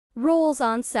Rolls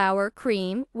on sour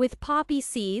cream with poppy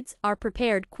seeds are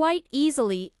prepared quite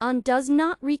easily and does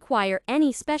not require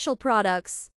any special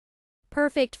products.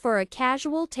 Perfect for a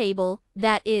casual table,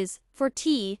 that is, for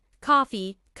tea,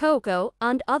 coffee, cocoa,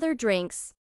 and other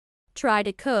drinks. Try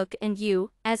to cook and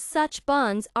you, as such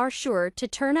buns are sure to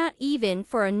turn out even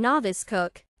for a novice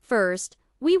cook. First,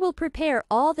 we will prepare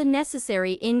all the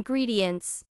necessary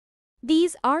ingredients.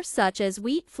 These are such as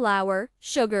wheat flour,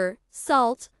 sugar,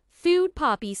 salt, food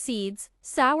poppy seeds,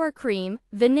 sour cream,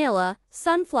 vanilla,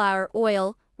 sunflower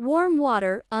oil, warm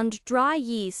water, and dry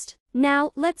yeast.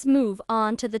 Now let's move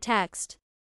on to the text.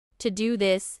 To do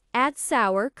this, add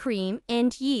sour cream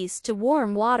and yeast to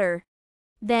warm water.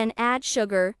 Then add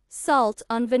sugar, salt,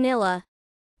 and vanilla.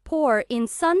 Pour in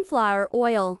sunflower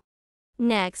oil.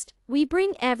 Next, we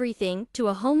bring everything to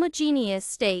a homogeneous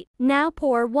state. Now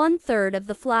pour 1/3 of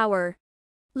the flour.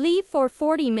 Leave for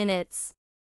 40 minutes.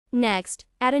 Next,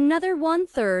 add another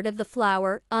 1/3 of the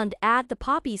flour and add the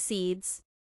poppy seeds.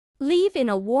 Leave in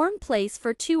a warm place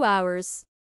for 2 hours.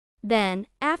 Then,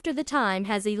 after the time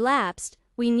has elapsed,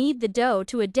 we knead the dough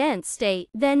to a dense state.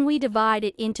 Then we divide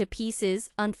it into pieces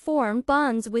and form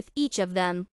buns with each of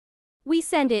them. We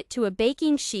send it to a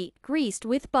baking sheet greased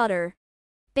with butter.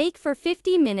 Bake for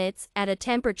 50 minutes at a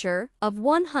temperature of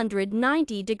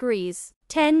 190 degrees.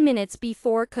 10 minutes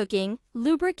before cooking,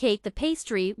 lubricate the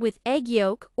pastry with egg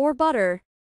yolk or butter.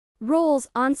 Rolls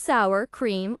on sour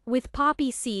cream with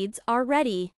poppy seeds are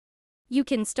ready. You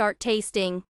can start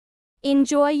tasting.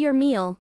 Enjoy your meal.